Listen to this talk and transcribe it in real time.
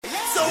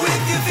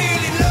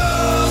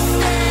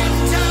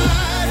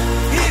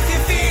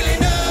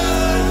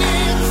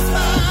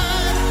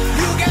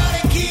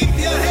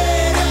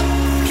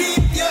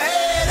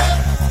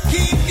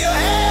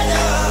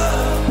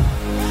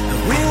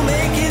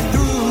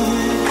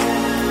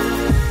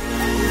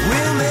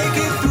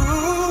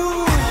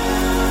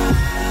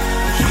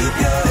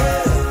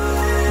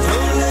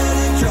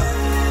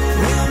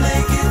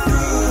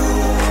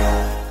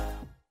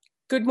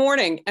Good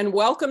morning and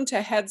welcome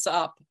to Heads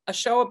Up, a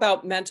show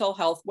about mental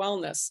health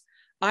wellness.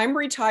 I'm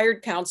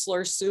retired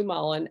counselor Sue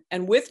Mullen,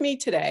 and with me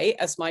today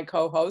as my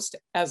co-host,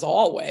 as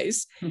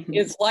always,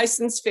 is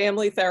licensed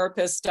family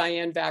therapist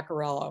Diane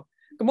Vaccarello.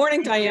 Good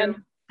morning,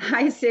 Diane.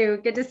 Hi, Sue.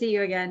 Good to see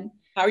you again.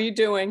 How are you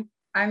doing?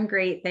 I'm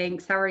great,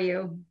 thanks. How are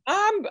you?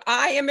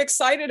 I am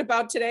excited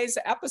about today's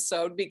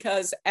episode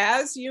because,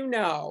 as you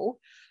know,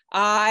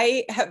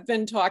 I have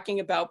been talking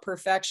about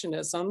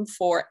perfectionism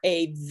for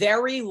a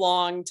very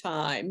long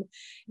time.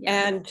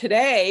 Yes. And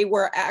today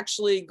we're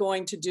actually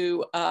going to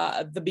do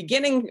the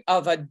beginning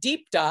of a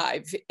deep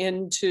dive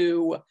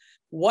into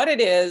what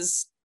it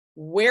is,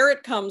 where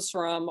it comes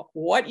from,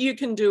 what you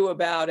can do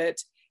about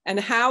it, and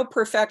how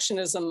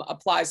perfectionism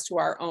applies to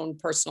our own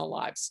personal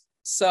lives.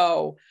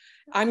 So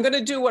I'm going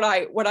to do what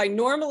I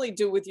normally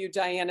do with you,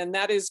 Diane, and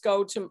that is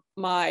go to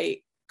my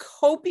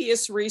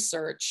copious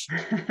research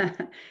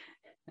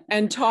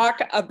and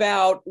talk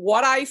about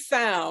what I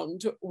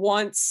found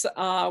once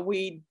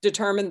we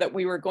determined that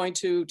we were going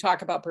to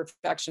talk about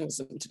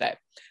perfectionism today.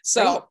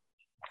 So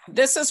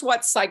this is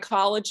what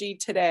Psychology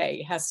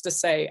Today has to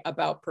say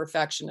about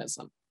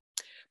perfectionism.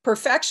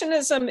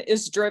 Perfectionism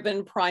is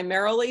driven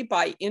primarily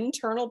by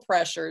internal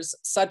pressures,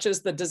 such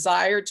as the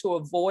desire to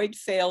avoid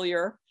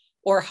failure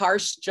or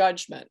harsh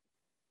judgment.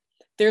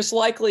 There's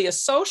likely a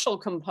social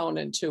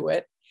component to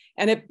it,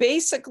 and it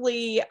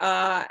basically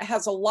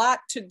has a lot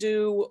to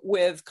do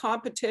with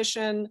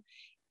competition,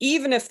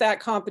 even if that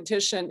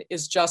competition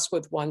is just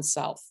with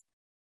oneself.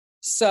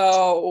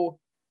 So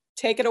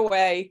take it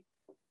away,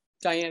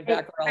 Diane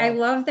Vaccarello. I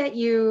love that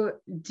you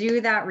do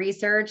that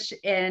research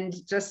and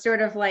just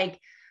sort of like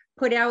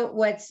put out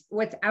what's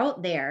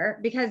out there,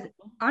 because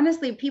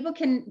honestly, people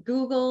can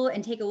Google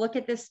and take a look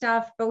at this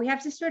stuff, but we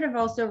have to sort of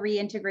also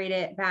reintegrate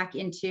it back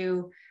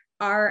into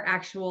our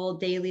actual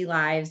daily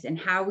lives and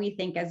how we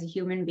think as a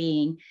human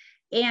being.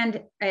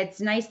 And it's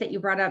nice that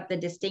you brought up the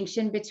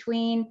distinction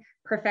between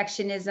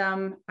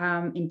perfectionism,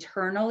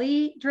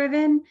 internally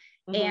driven,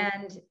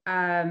 and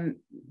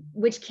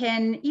which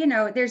can,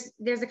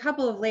 there's a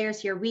couple of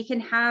layers here. We can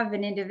have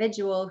an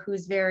individual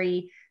who's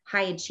very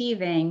high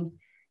achieving,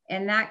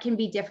 and that can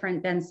be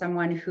different than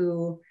someone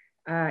who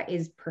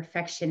is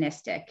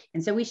perfectionistic.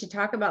 And so we should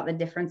talk about the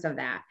difference of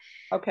that.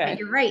 Okay. But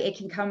you're right. It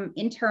can come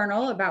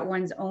internal about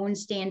one's own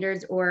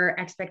standards or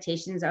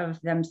expectations of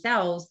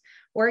themselves,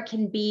 or it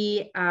can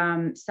be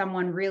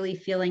someone really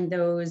feeling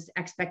those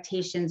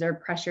expectations or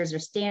pressures or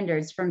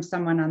standards from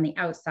someone on the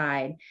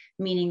outside,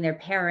 meaning their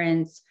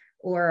parents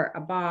or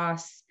a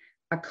boss,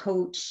 a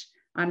coach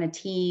on a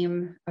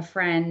team, a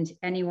friend,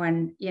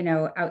 anyone,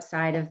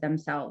 outside of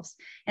themselves.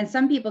 And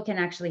some people can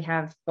actually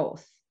have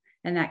both.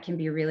 And that can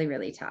be really,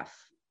 really tough.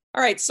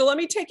 All right, so let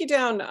me take you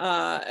down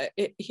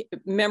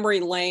memory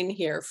lane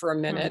here for a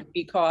minute,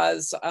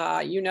 because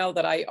you know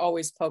that I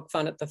always poke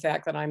fun at the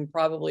fact that I'm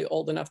probably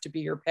old enough to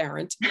be your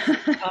parent.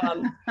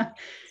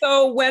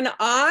 So when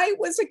I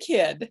was a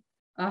kid,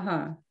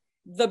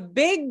 the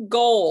big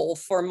goal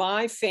for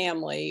my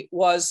family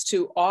was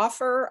to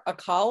offer a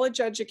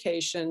college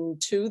education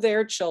to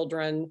their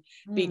children,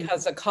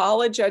 because a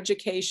college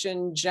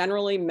education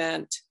generally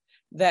meant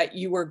that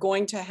you were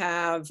going to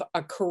have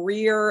a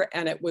career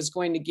and it was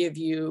going to give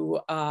you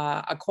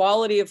a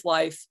quality of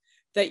life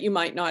that you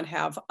might not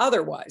have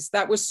otherwise.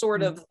 That was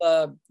sort of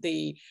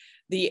the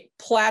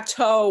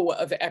plateau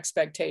of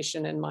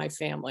expectation in my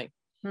family.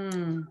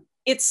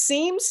 It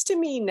seems to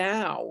me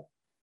now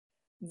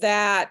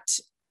that,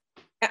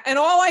 and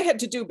all I had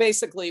to do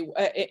basically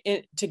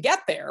to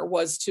get there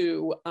was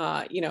to,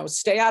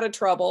 stay out of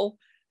trouble,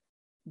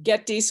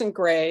 get decent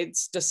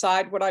grades,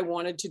 decide what I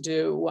wanted to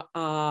do,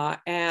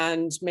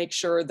 and make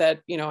sure that,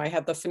 I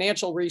had the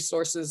financial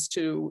resources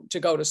to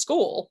go to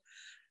school.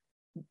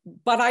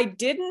 But I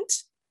didn't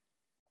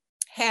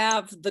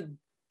have the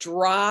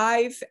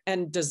drive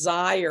and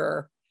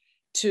desire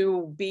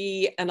to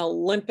be an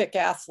Olympic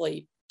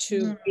athlete,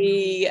 to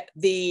be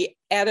the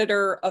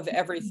editor of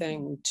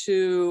everything,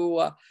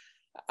 to,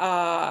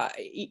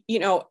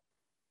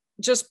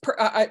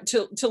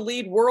 to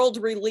lead world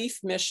relief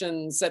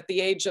missions at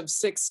the age of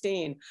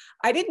 16.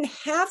 I didn't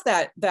have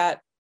that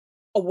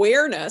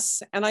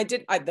awareness, and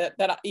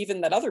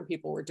that other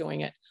people were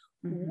doing it.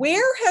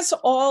 Where has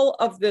all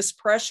of this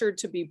pressure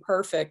to be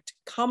perfect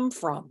come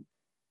from?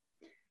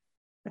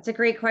 That's a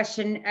great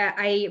question.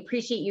 I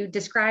appreciate you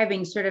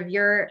describing sort of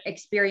your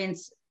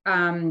experience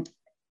in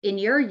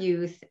your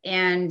youth.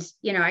 And,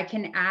 I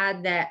can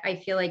add that I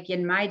feel like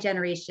in my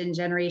generation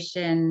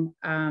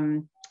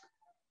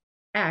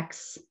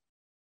X,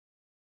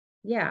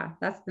 yeah,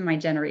 that's my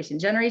generation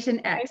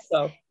X.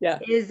 So, yeah,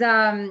 is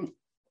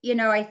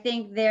I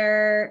think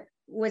there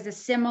was a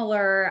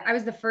similar, I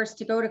was the first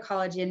to go to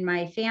college in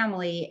my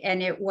family,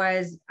 and it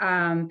was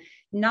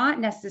not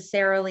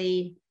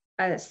necessarily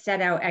a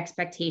set out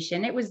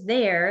expectation. It was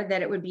there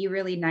that it would be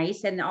really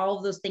nice and all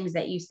of those things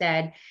that you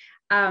said.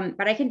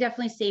 But I can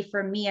definitely say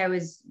for me, I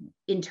was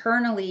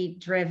internally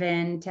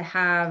driven to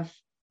have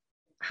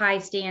high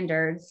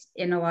standards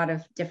in a lot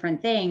of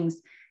different things.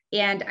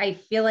 And I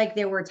feel like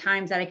there were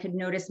times that I could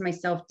notice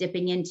myself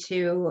dipping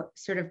into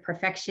sort of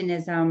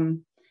perfectionism.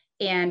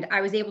 And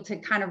I was able to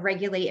kind of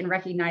regulate and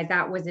recognize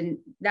that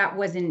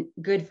wasn't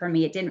good for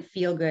me. It didn't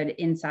feel good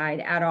inside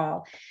at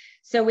all.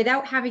 So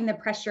without having the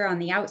pressure on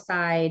the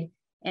outside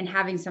and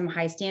having some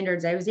high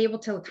standards, I was able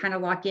to kind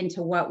of lock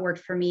into what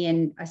worked for me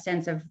in a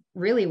sense of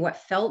really what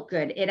felt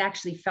good. It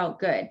actually felt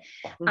good.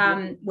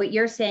 Mm-hmm. What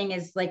you're saying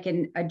is like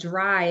a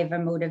drive, a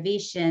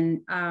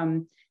motivation.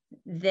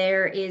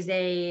 There is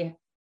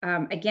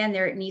again,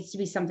 there needs to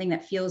be something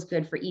that feels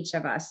good for each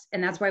of us.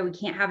 And that's why we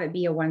can't have it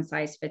be a one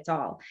size fits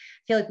all.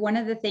 I feel like one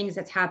of the things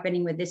that's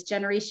happening with this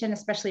generation,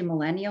 especially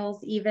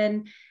millennials,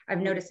 even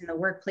I've noticed in the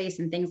workplace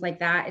and things like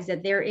that, is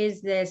that there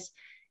is this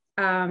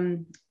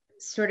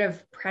sort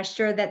of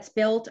pressure that's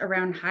built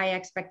around high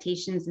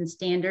expectations and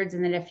standards.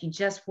 And that if you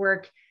just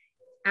work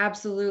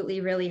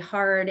absolutely really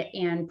hard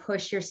and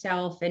push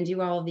yourself and do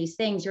all of these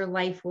things, your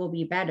life will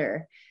be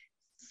better.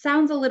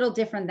 Sounds a little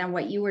different than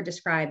what you were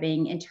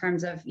describing in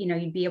terms of,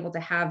 you'd be able to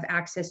have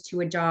access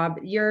to a job.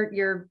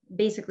 You're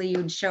basically,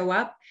 you'd show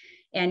up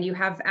and you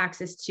have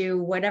access to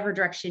whatever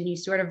direction you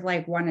sort of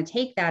like want to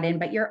take that in,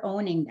 but you're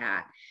owning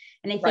that.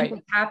 And I think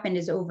what's happened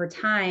is over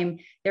time,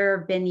 there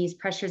have been these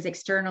pressures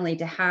externally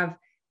to have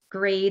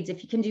grades.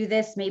 If you can do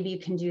this, maybe you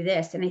can do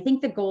this. And I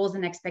think the goals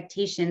and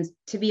expectations,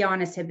 to be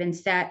honest, have been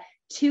set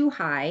too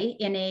high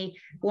in a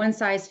one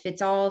size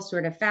fits all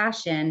sort of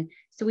fashion.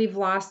 So we've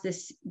lost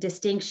this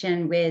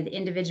distinction with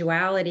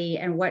individuality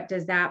and what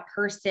does that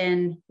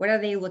person, what are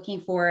they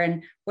looking for?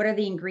 And what are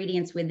the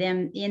ingredients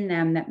in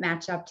them that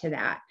match up to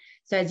that?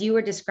 So as you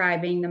were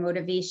describing, the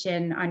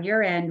motivation on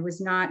your end was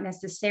not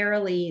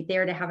necessarily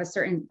there to have a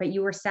certain, but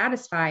you were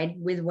satisfied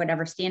with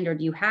whatever standard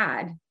you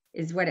had,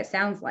 is what it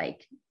sounds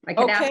like. I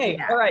could ask you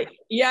that. All right.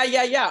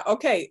 Yeah.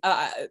 Okay.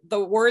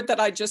 The word that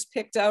I just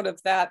picked out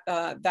of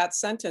that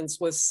sentence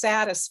was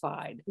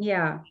satisfied.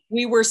 Yeah.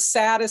 We were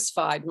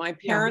satisfied. My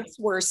parents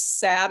were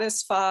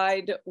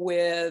satisfied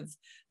with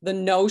the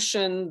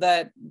notion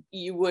that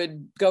you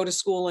would go to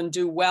school and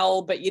do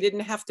well, but you didn't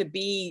have to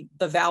be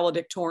the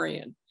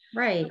valedictorian.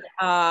 Right.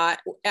 My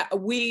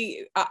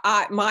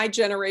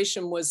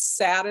generation was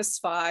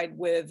satisfied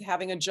with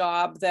having a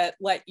job that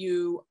let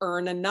you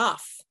earn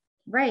enough.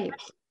 Right.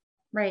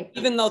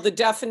 Even though the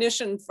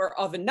definition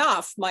of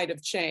enough might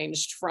have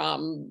changed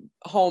from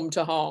home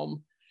to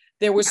home,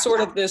 there was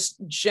sort of this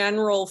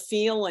general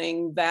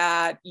feeling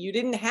that you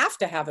didn't have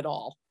to have it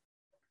all.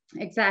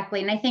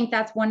 Exactly. And I think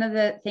that's one of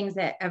the things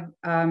that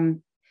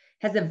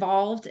has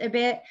evolved a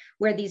bit,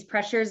 where these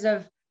pressures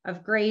of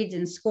grades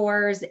and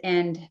scores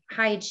and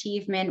high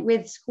achievement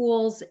with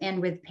schools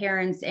and with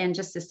parents and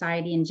just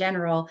society in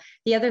general.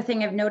 The other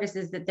thing I've noticed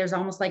is that there's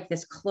almost like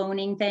this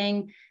cloning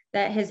thing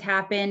that has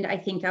happened. I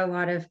think a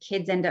lot of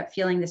kids end up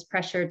feeling this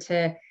pressure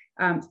to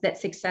that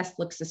success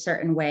looks a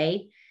certain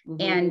way.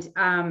 Mm-hmm.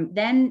 And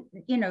then,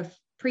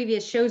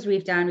 previous shows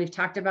we've done, we've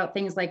talked about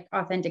things like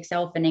authentic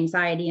self and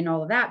anxiety and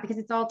all of that, because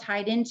it's all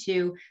tied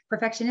into,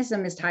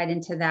 perfectionism is tied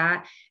into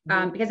that.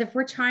 Mm-hmm. Because if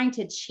we're trying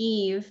to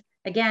achieve,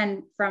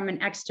 again, from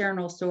an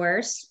external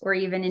source or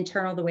even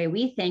internal, the way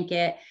we think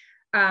it,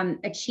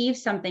 achieve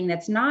something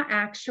that's not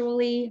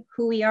actually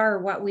who we are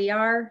or what we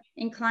are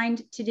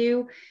inclined to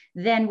do,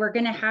 then we're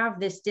going to have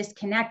this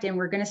disconnect and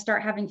we're going to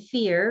start having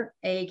fear,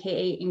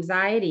 aka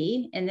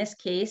anxiety, in this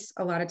case,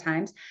 a lot of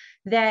times,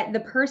 that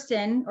the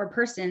person or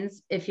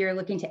persons, if you're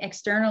looking to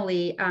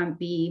externally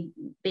be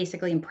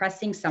basically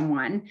impressing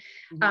someone,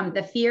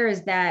 the fear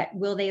is that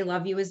will they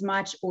love you as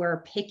much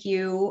or pick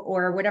you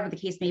or whatever the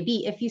case may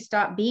be if you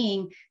stop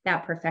being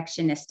that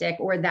perfectionistic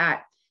or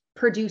that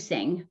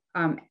producing,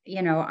 on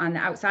the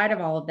outside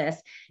of all of this.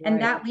 Right.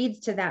 And that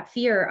leads to that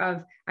fear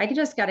of, I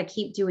just got to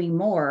keep doing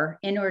more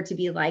in order to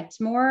be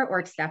liked more or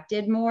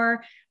accepted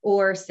more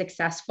or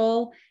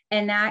successful.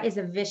 And that is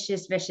a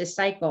vicious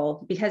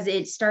cycle, because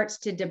it starts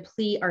to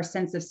deplete our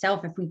sense of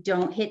self. If we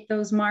don't hit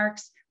those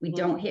marks, we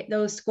don't hit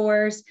those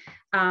scores,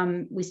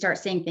 we start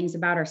saying things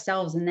about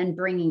ourselves and then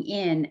bringing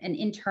in an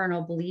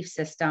internal belief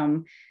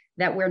system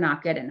that we're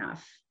not good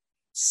enough.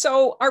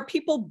 So are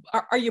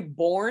you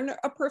born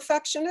a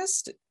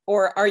perfectionist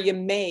or are you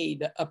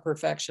made a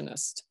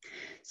perfectionist?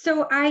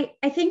 So I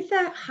think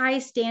that high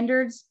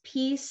standards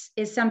piece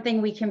is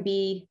something we can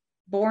be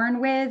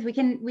born with. We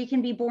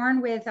can be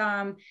born with,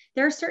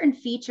 there are certain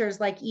features,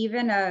 like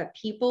even a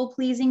people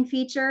pleasing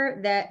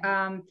feature that,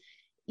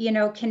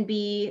 can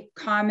be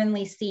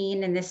commonly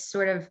seen in this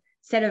sort of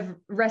set of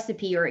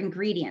recipe or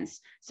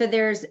ingredients. So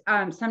there's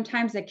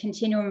sometimes a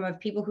continuum of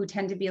people who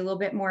tend to be a little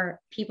bit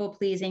more people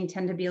pleasing,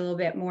 tend to be a little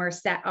bit more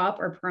set up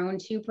or prone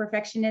to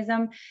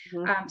perfectionism.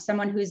 Mm-hmm.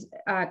 Someone who's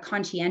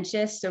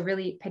conscientious, so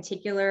really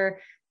particular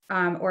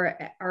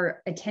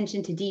or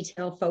attention to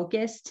detail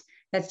focused.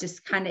 That's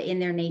just kind of in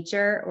their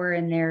nature or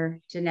in their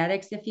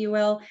genetics, if you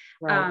will.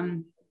 Right.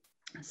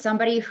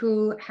 Somebody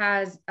who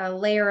has a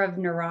layer of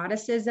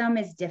neuroticism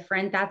is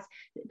different. That's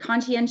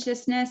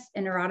conscientiousness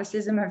and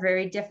neuroticism are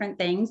very different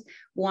things.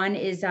 One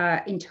is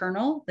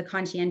internal, the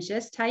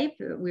conscientious type.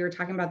 We were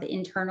talking about the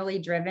internally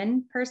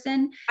driven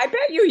person. I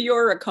bet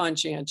you're a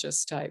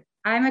conscientious type.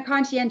 I'm a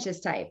conscientious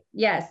type.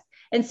 Yes.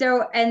 And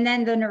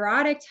then the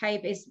neurotic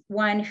type is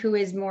one who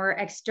is more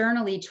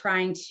externally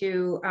trying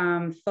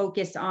to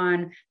focus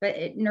on,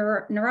 but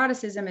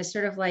neuroticism is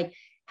sort of like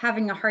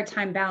having a hard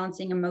time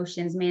balancing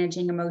emotions,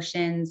 managing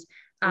emotions,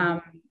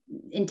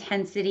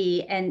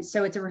 intensity. And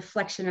so it's a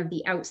reflection of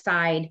the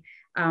outside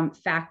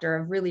factor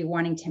of really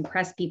wanting to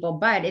impress people,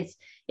 but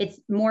it's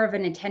more of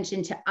an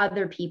attention to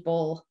other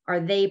people. Are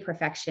they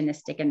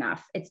perfectionistic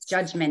enough? It's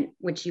judgment,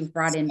 which you've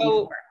brought in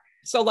before.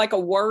 So like a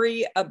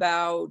worry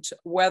about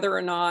whether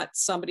or not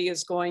somebody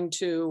is going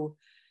to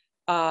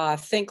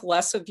think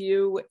less of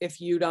you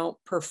if you don't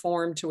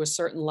perform to a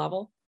certain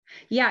level.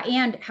 Yeah.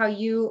 And how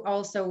you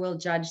also will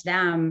judge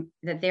them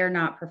that they're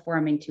not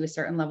performing to a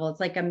certain level.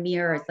 It's like a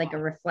mirror. It's like a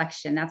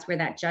reflection. That's where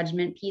that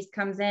judgment piece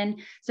comes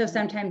in. So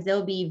sometimes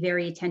they'll be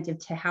very attentive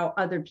to how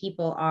other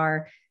people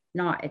are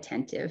not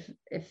attentive,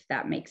 if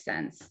that makes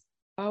sense.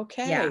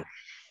 Okay. Yeah.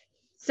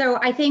 So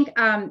I think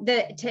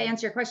to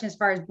answer your question, as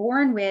far as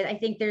born with, I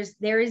think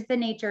there is the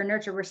nature and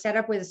nurture. We're set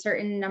up with a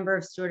certain number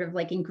of sort of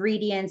like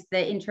ingredients.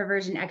 The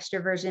introversion,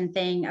 extroversion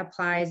thing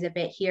applies a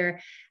bit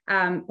here.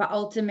 But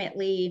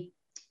ultimately,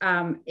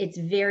 it's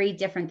very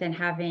different than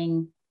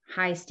having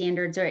high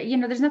standards or,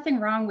 there's nothing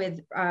wrong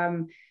with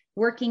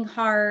working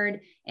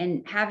hard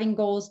and having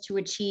goals to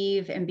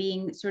achieve and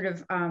being sort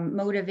of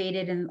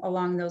motivated and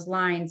along those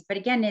lines. But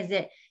again, is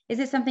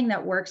it something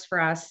that works for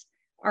us?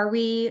 Are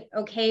we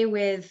okay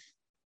with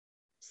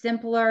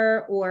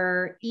simpler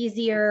or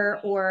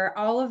easier, or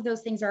all of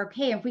those things are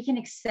okay? If we can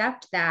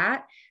accept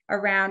that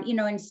around,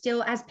 and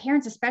still as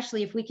parents,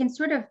 especially if we can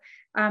sort of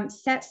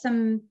set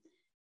some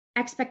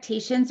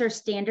expectations or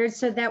standards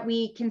so that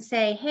we can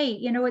say, hey,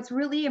 it's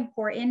really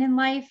important in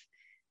life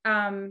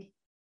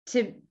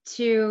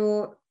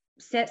to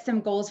set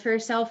some goals for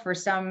yourself or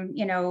some,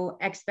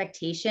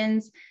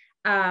 expectations.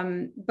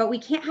 But we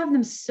can't have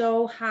them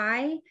so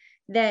high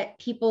that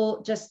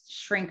people just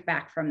shrink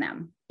back from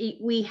them.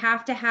 We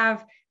have to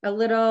have a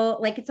little,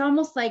 like, it's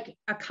almost like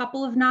a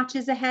couple of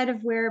notches ahead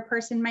of where a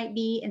person might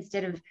be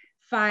instead of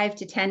 5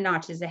 to 10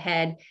 notches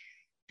ahead.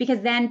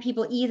 Because then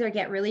people either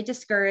get really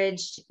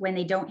discouraged when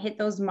they don't hit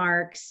those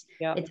marks.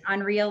 Yep. It's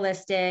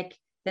unrealistic.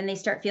 Then they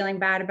start feeling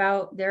bad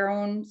about their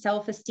own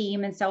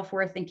self-esteem and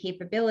self-worth and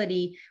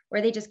capability,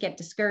 or they just get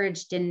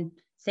discouraged and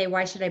say,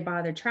 why should I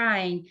bother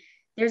trying?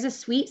 There's a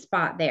sweet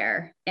spot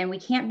there, and we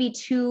can't be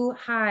too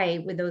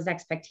high with those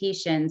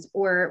expectations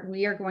or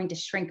we are going to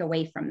shrink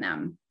away from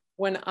them.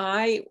 When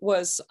I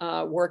was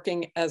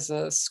working as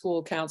a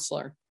school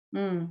counselor,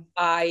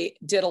 I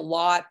did a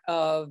lot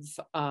of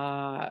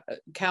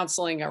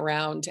counseling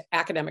around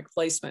academic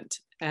placement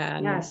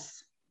and,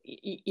 yes,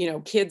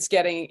 kids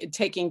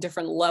taking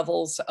different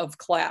levels of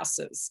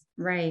classes.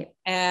 Right.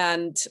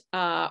 And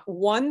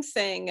one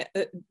thing,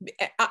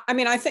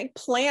 I think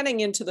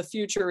planning into the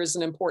future is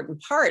an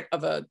important part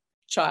of a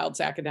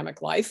child's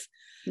academic life.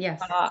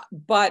 Yes.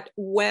 But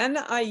when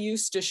I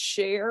used to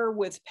share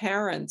with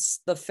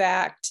parents the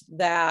fact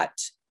that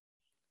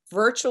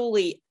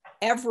virtually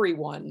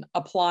everyone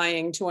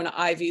applying to an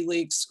Ivy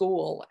League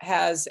school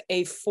has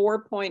a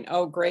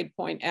 4.0 grade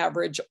point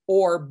average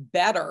or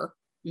better.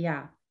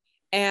 Yeah.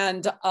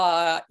 And,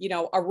 a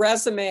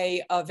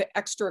resume of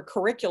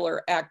extracurricular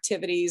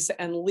activities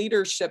and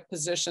leadership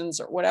positions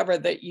or whatever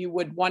that you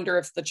would wonder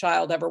if the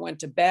child ever went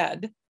to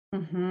bed.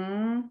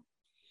 Mm-hmm.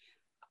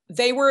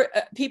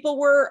 People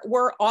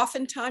were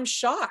oftentimes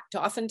shocked,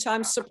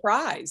 oftentimes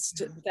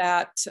surprised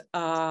that,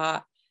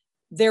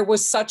 there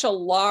was such a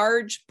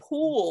large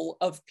pool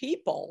of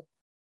people,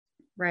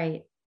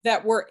 right,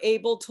 that were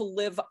able to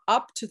live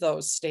up to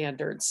those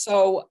standards.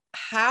 So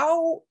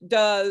how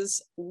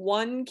does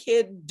one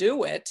kid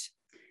do it,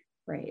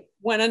 right,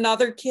 when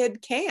another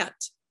kid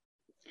can't?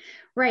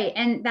 Right,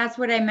 and that's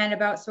what I meant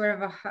about sort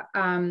of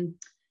a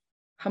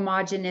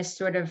homogenous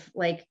sort of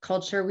like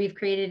culture we've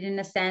created in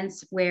a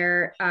sense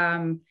where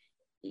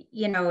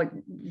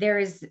there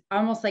is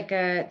almost like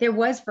there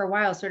was for a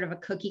while sort of a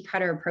cookie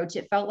cutter approach,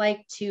 it felt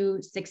like, to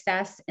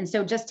success. And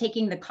so just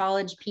taking the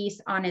college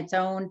piece on its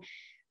own,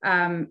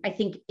 I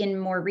think in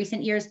more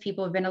recent years,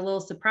 people have been a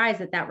little surprised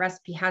that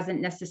recipe hasn't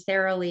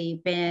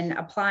necessarily been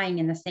applying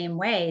in the same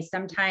way.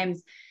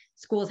 Sometimes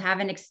schools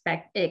haven't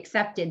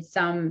accepted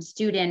some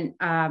student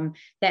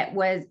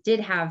that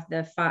did have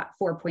the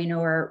 4.0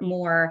 or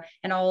more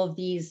and all of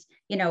these,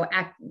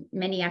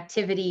 many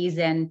activities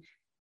and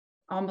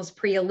almost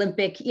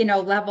pre-Olympic,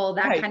 level,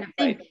 that kind of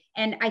thing. Right.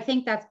 And I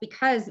think that's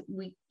because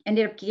we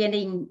ended up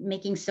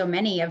making so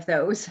many of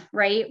those,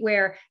 right?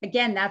 Where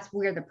again, that's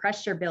where the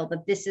pressure built,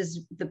 that this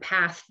is the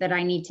path that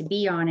I need to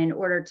be on in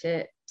order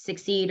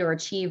succeed or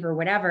achieve or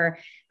whatever.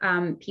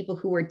 People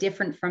who were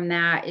different from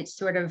that, it's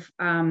sort of,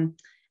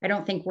 I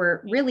don't think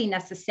we're really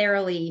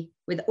necessarily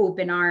with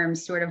open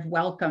arms sort of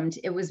welcomed.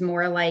 It was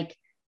more like,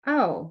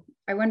 oh,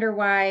 I wonder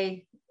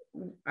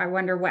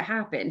what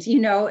happened,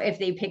 if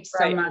they picked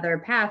some other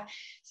path.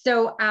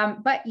 So,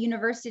 but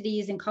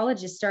universities and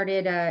colleges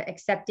started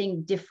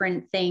accepting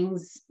different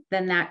things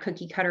than that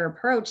cookie cutter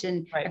approach.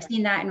 And I've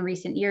seen that in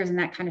recent years, and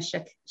that kind of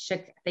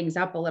shook things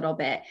up a little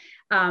bit.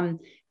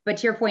 But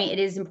to your point, it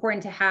is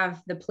important to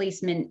have the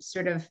placement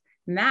sort of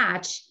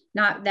match,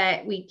 not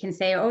that we can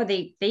say, oh,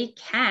 they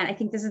can. I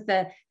think this is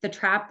the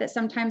trap that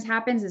sometimes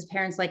happens is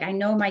parents like, I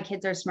know my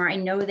kids are smart. I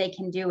know they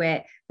can do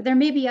it, but there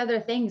may be other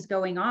things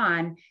going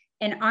on.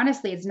 And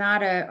honestly, it's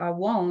not a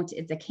won't,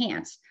 it's a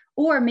can't.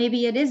 Or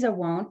maybe it is a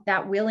won't,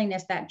 that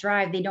willingness, that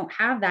drive, they don't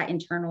have that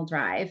internal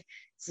drive.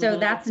 So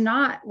that's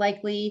not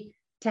likely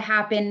to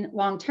happen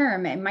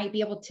long-term. It might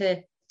be able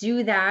to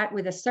do that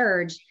with a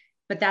surge,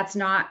 but that's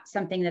not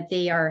something that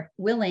they are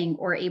willing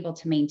or able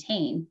to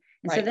maintain.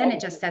 And so then it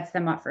just sets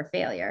them up for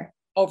failure.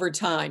 Over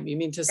time, you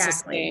mean to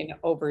sustain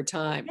over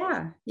time.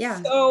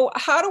 Yeah. So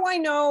how do I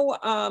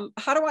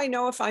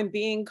know if I'm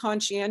being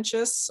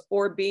conscientious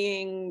or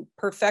being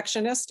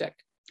perfectionistic?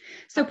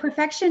 So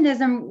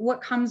perfectionism,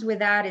 what comes with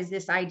that is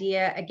this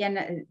idea,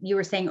 again, you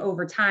were saying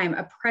over time,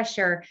 a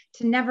pressure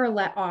to never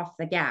let off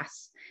the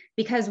gas.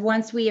 Because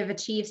once we have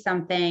achieved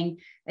something,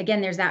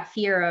 again, there's that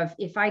fear of,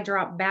 if I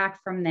drop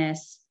back from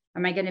this,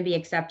 am I going to be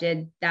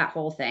accepted? That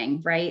whole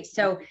thing, right?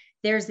 So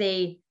there's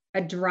a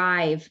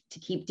drive to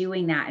keep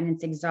doing that, and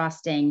it's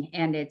exhausting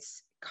and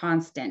it's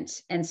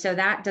constant. And so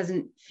that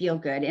doesn't feel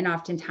good. And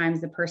oftentimes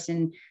the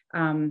person,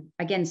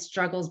 again,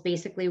 struggles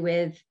basically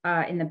with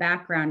in the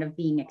background of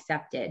being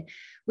accepted.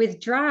 With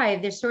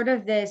drive, there's sort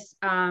of this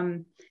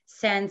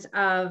sense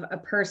of a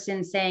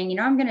person saying,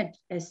 I'm going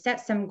to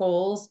set some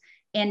goals.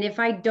 And if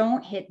I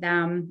don't hit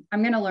them,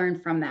 I'm going to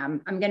learn from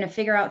them. I'm going to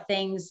figure out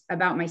things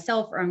about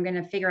myself, or I'm going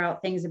to figure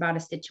out things about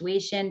a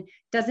situation.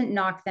 Doesn't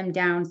knock them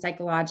down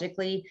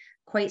psychologically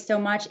quite so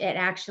much. It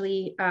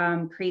actually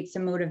creates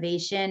some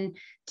motivation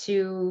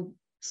to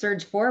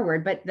surge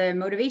forward, but the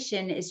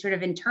motivation is sort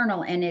of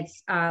internal, and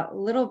it's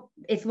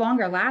it's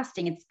longer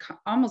lasting. It's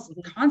almost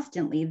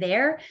constantly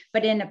there,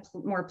 but in a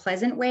more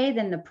pleasant way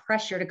than the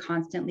pressure to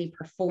constantly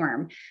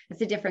perform. That's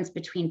the difference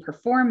between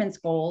performance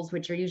goals,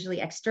 which are usually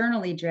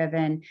externally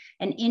driven,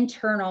 and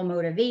internal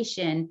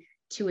motivation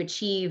to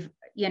achieve,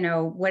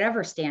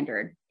 whatever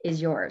standard is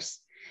yours.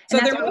 And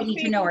so that's what we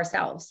need to know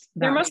ourselves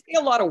about. There must be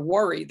a lot of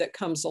worry that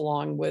comes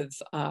along with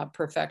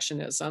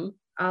perfectionism.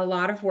 A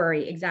lot of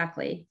worry,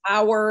 exactly.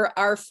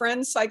 Our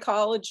friend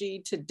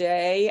Psychology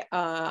Today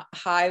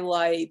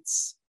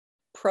highlights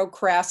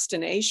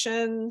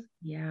procrastination,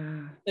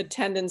 the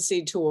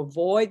tendency to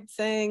avoid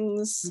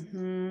things,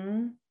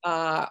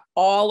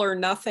 all or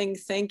nothing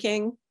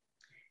thinking.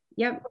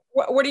 Yep.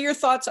 What are your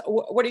thoughts?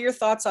 What are your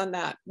thoughts on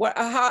that?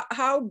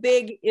 How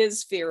big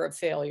is fear of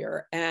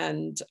failure,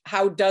 and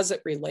how does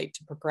it relate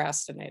to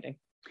procrastinating?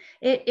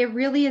 It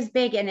really is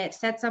big, and it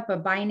sets up a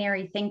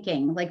binary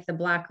thinking, like the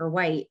black or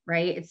white,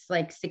 right? It's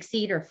like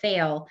succeed or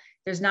fail.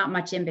 There's not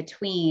much in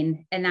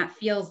between. And that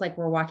feels like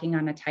we're walking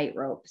on a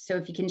tightrope. So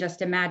if you can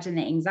just imagine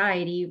the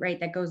anxiety, right,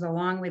 that goes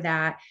along with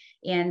that,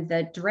 and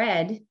the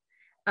dread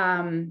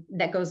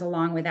that goes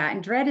along with that.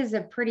 And dread is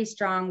a pretty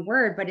strong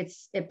word, but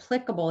it's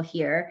applicable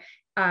here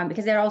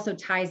because it also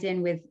ties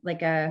in with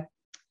like a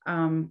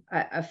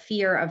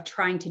fear of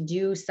trying to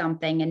do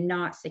something and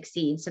not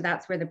succeed. So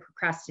that's where the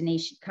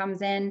procrastination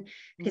comes in,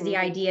 because the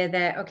idea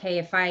that, okay,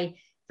 if I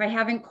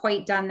haven't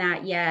quite done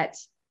that yet,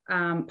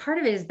 part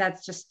of it is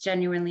that's just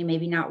genuinely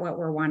maybe not what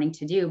we're wanting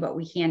to do, but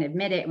we can't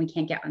admit it and we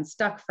can't get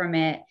unstuck from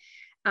it.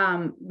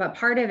 But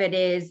part of it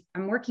is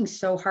I'm working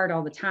so hard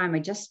all the time. I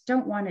just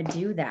don't want to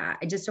do that.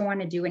 I just don't want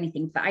to do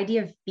anything. The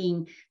idea of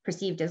being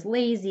perceived as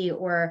lazy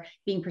or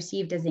being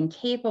perceived as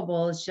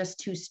incapable is just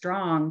too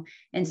strong.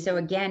 And so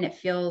again, it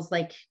feels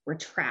like we're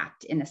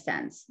trapped in a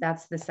sense.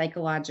 That's the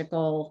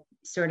psychological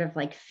sort of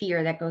like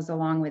fear that goes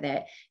along with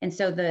it. And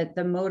so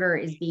the motor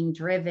is being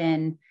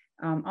driven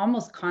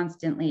almost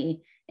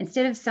constantly,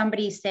 instead of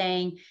somebody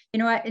saying, you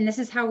know what, and this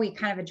is how we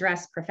kind of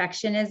address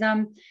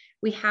perfectionism.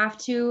 We have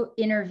to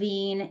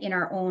intervene in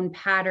our own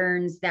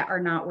patterns that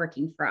are not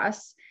working for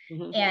us.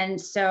 And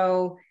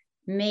so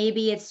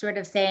maybe it's sort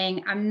of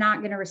saying, I'm not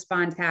going to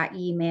respond to that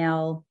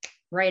email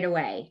right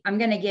away. I'm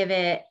going to give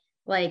it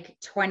like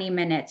 20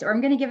 minutes, or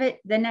I'm going to give it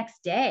the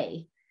next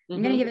day.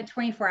 I'm going to give it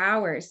 24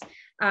 hours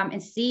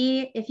and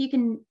see if you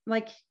can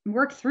like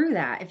work through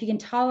that, if you can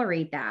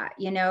tolerate that,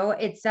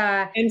 it's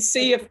and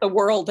see if the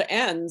world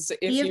ends.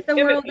 See if the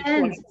world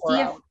ends.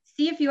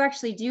 See if you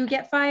actually do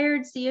get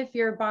fired. See if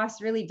your boss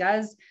really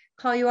does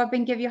call you up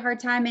and give you a hard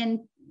time.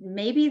 And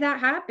maybe that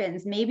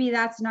happens. Maybe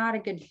that's not a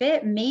good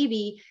fit.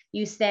 Maybe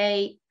you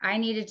say, I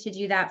needed to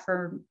do that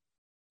for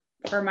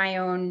my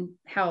own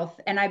health,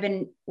 and I've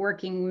been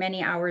working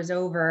many hours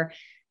over.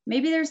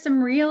 Maybe there's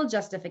some real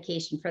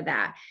justification for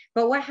that.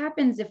 But what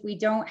happens if we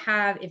don't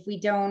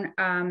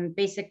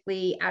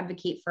basically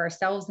advocate for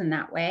ourselves in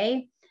that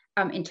way?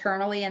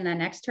 internally and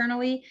then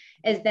externally,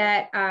 is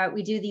that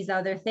we do these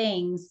other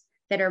things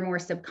that are more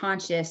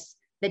subconscious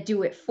that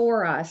do it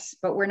for us,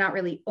 but we're not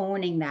really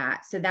owning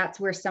that. So that's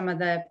where some of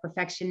the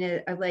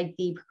perfection, like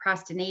the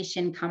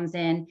procrastination comes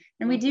in.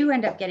 And we do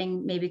end up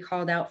getting maybe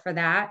called out for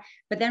that.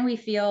 But then we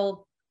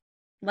feel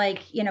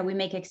like, we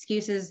make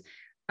excuses.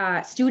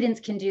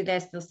 Students can do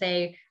this. They'll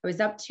say, I was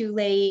up too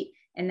late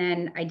and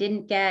then I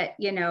didn't get,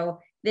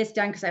 this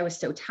done because I was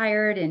so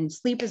tired, and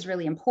sleep is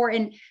really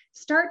important.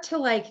 Start to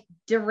like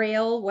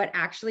derail what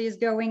actually is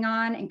going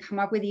on and come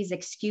up with these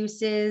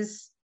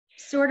excuses,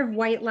 sort of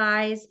white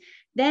lies.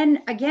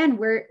 Then again,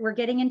 we're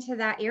getting into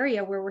that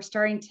area where we're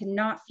starting to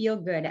not feel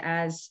good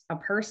as a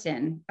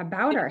person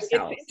about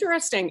ourselves. It's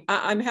interesting.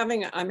 I'm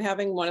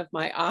having one of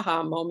my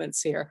aha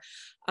moments here.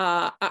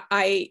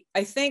 I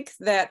think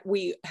that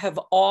we have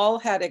all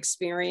had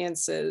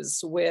experiences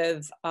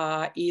with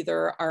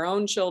either our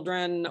own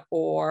children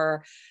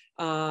or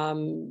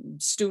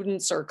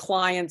students or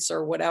clients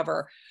or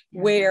whatever,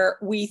 where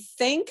we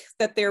think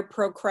that they're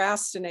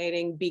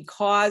procrastinating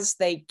because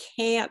they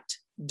can't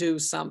do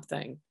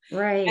something.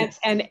 Right.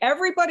 And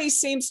everybody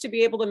seems to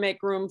be able to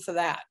make room for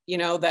that,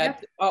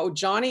 oh,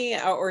 Johnny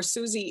or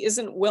Susie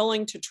isn't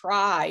willing to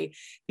try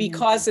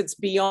because it's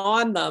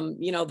beyond them,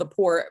 the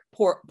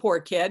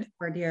poor kid.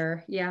 Poor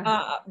dear.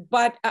 Yeah.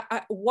 But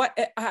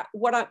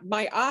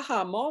my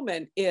aha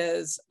moment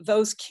is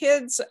those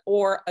kids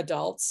or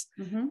adults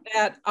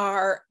that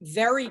are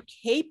very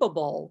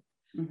capable,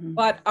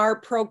 but are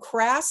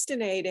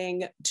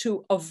procrastinating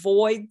to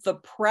avoid the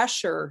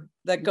pressure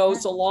that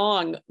goes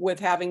along with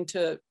having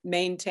to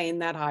maintain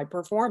that high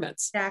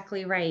performance.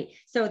 Exactly right.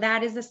 So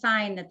that is a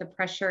sign that the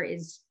pressure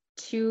is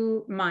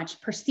too much,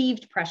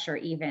 perceived pressure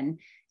even.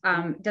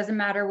 Doesn't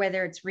matter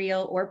whether it's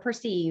real or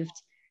perceived.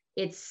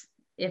 If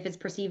it's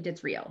perceived,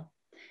 it's real.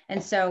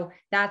 And so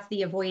that's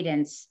the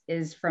avoidance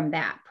is from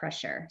that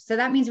pressure. So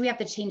that means we have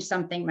to change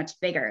something much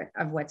bigger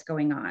of what's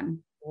going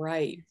on.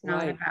 Right. It's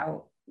not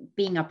about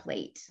being up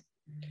late.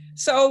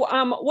 So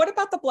what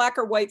about the black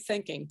or white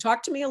thinking?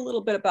 Talk to me a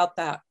little bit about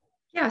that.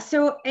 Yeah,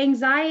 so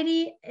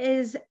anxiety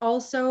is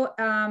also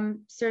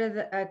sort of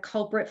a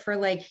culprit for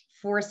like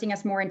forcing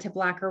us more into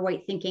black or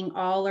white thinking,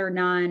 all or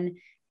none.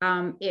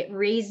 It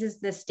raises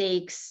the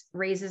stakes,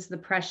 raises the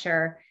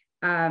pressure,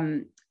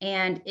 and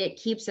it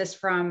keeps us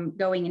from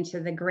going into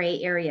the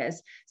gray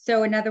areas.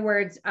 So in other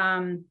words,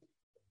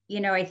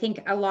 I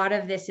think a lot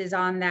of this is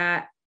on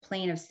that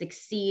plane of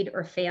succeed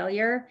or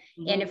failure.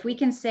 And if we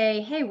can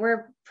say, hey,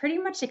 we're pretty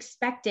much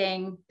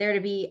expecting there to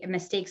be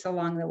mistakes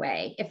along the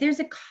way. If there's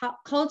a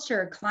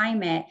culture,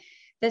 climate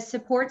that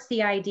supports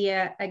the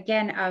idea,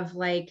 again, of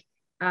like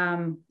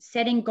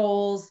setting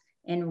goals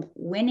and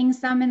winning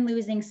some and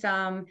losing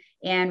some,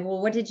 and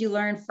well, what did you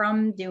learn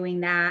from doing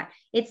that?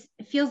 It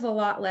feels a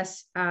lot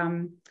less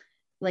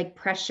like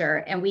pressure,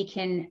 and we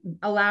can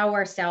allow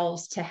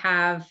ourselves to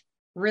have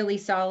really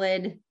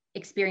solid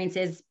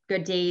experiences,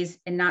 good days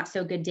and not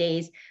so good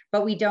days,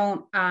 but we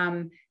don't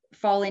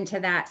fall into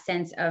that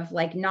sense of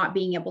like not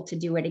being able to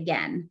do it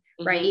again,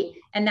 right?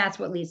 And that's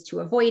what leads to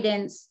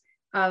avoidance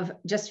of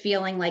just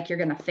feeling like you're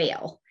going to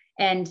fail.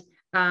 And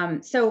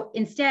so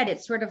instead,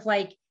 it's sort of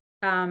like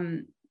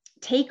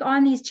take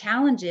on these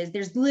challenges.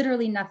 There's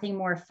literally nothing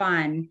more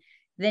fun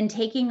than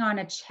taking on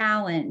a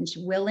challenge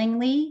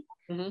willingly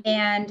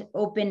and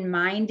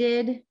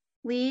open-minded.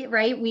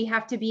 Right? We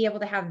have to be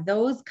able to have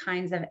those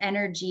kinds of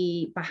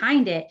energy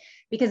behind it,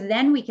 because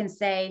then we can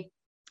say,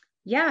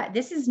 yeah,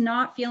 this is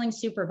not feeling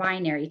super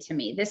binary to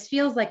me. This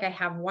feels like I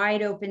have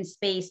wide open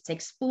space to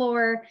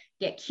explore,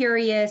 get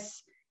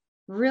curious,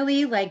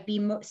 really like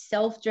be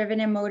self-driven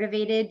and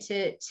motivated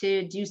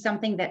to do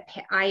something that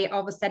I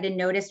all of a sudden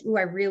notice, oh,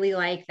 I really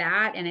like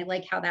that. And I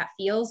like how that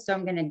feels. So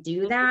I'm going to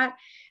do that.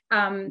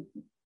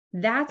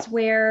 That's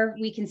where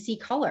we can see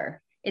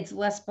color. It's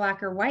less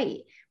black or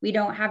white. We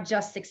don't have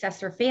just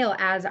success or fail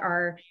as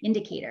our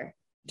indicator.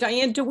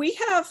 Diane, do we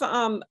have,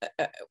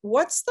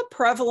 what's the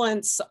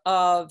prevalence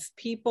of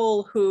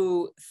people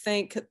who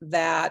think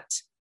that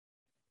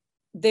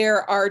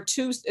there are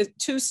two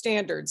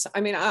standards? I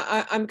mean,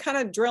 I'm kind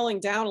of drilling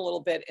down a little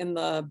bit in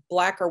the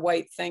black or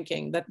white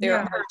thinking, that there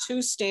are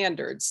two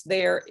standards.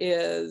 There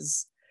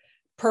is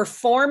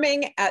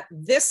performing at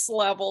this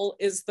level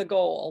is the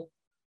goal.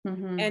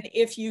 And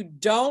if you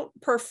don't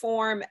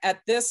perform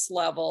at this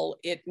level,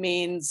 it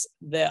means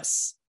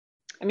this.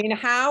 I mean,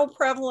 how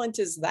prevalent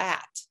is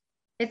that?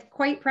 It's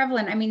quite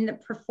prevalent. I mean, the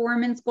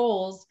performance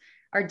goals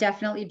are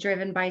definitely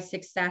driven by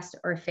success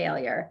or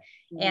failure.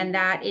 And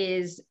that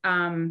is,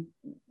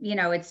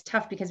 it's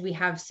tough because we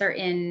have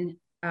certain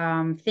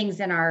things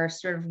in our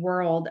sort of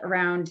world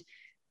around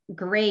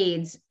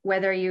grades,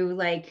 whether you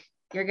like,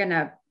 you're going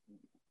to,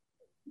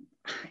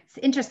 it's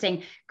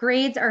interesting.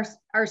 Grades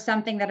are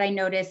something that I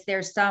noticed.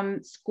 There's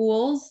some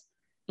schools,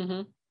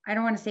 I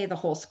don't want to say the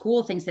whole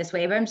school thinks this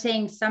way, but I'm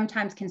saying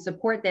sometimes can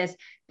support this.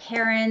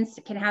 Parents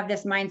can have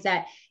this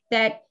mindset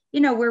that,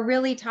 we're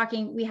really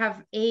talking, we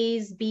have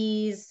A's,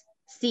 B's,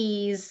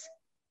 C's,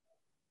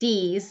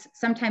 D's.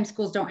 Sometimes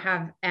schools don't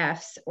have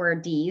F's or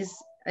D's.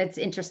 It's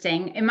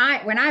interesting.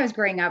 When I was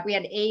growing up, we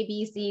had A,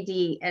 B, C,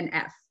 D, and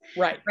F.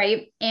 Right.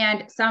 Right.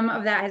 And some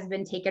of that has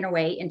been taken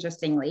away,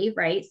 interestingly,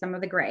 right? Some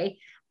of the gray.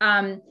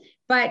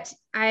 But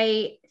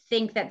I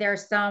think that there are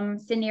some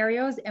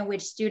scenarios in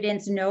which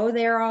students know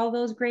they're all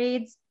those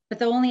grades, but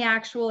the only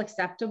actual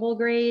acceptable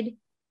grade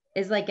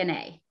is like an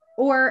A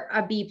or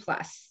a B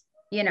plus,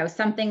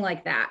 something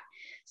like that.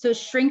 So it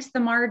shrinks the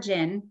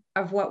margin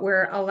of what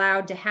we're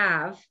allowed to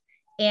have.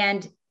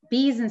 And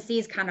B's and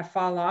C's kind of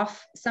fall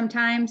off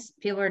sometimes.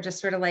 People are just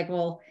sort of like,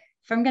 well,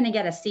 if I'm going to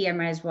get a C, I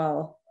might as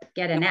well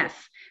get an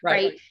F.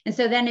 Right. And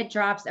so then it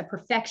drops a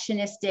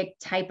perfectionistic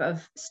type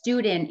of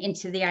student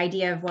into the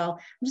idea of, well,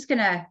 I'm just going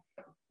to,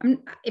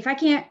 if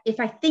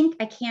I think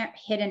I can't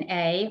hit an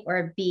A or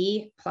a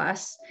B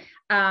plus,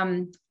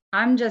 I'm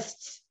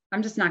just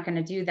not going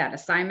to do that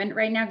assignment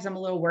right now because I'm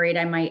a little worried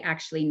I might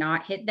actually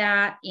not hit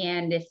that.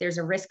 And if there's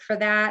a risk for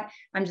that,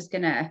 I'm just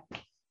going to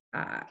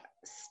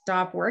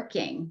stop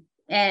working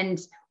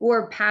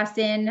or pass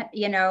in,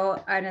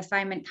 an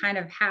assignment kind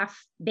of half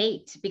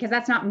baked because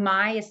that's not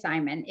my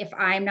assignment if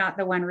I'm not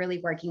the one really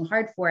working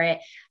hard for it.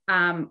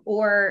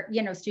 Or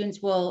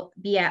students will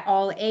be at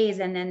all A's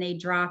and then they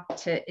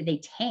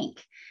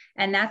tank.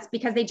 And that's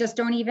because they just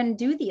don't even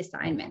do the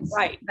assignments.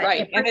 Right.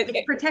 And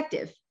it's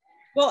protective.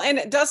 Well,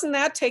 and doesn't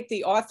that take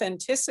the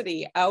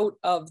authenticity out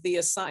of the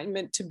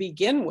assignment to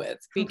begin with?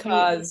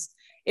 Because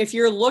if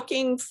you're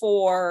looking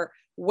for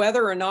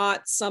whether or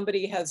not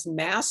somebody has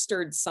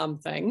mastered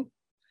something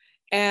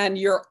and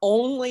you're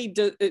only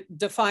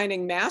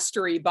defining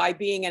mastery by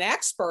being an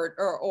expert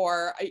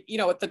or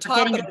at the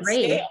top of the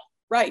scale,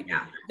 right?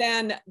 Yeah.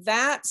 Then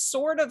that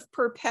sort of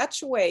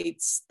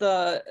perpetuates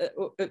a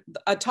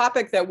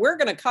topic that we're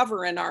going to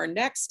cover in our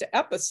next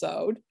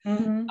episode,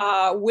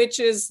 which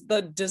is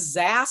the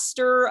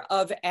disaster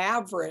of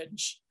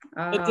average,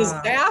 the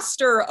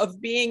disaster of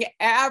being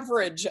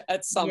average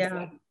at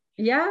something.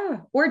 Yeah.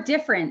 Or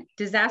different.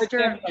 Disaster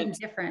of being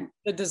different.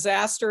 The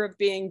disaster of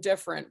being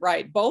different.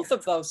 Right. Both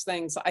of those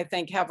things, I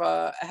think, have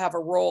a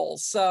role.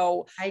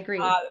 So I agree.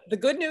 The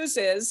good news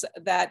is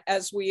that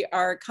as we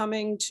are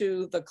coming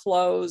to the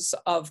close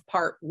of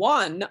part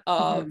 1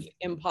 of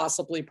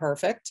Impossibly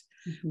Perfect,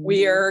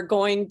 we are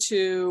going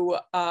to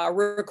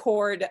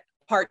record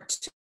part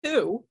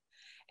 2.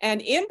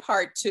 And in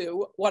part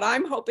 2, what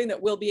I'm hoping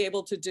that we'll be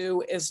able to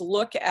do is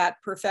look at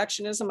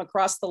perfectionism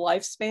across the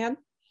lifespan.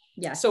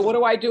 Yes. So what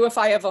do I do if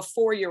I have a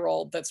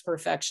 4-year-old that's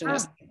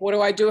perfectionist? What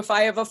do I do if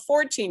I have a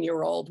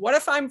 14-year-old? What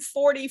if I'm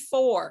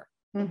 44?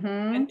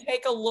 And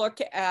take a look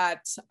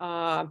at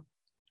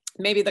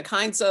maybe the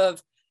kinds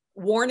of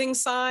warning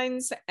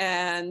signs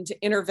and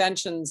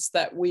interventions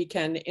that we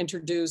can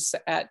introduce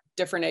at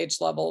different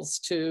age levels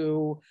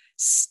to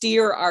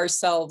steer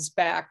ourselves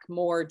back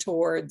more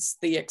towards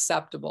the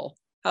acceptable.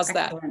 How's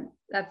Excellent.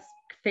 That's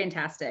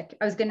fantastic.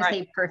 I was going to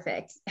say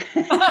perfect.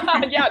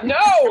 Yeah, no,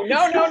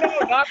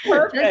 not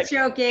perfect. Just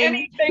joking.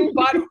 Anything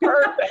but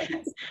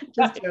perfect.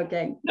 Just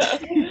joking.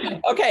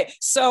 Okay,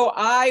 so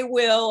I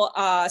will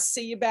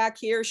see you back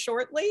here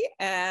shortly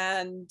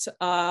and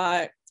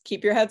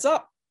keep your heads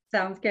up.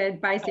 Sounds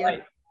good. Bye, Sue.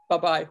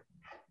 Bye-bye.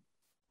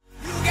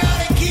 You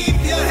gotta keep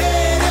your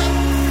head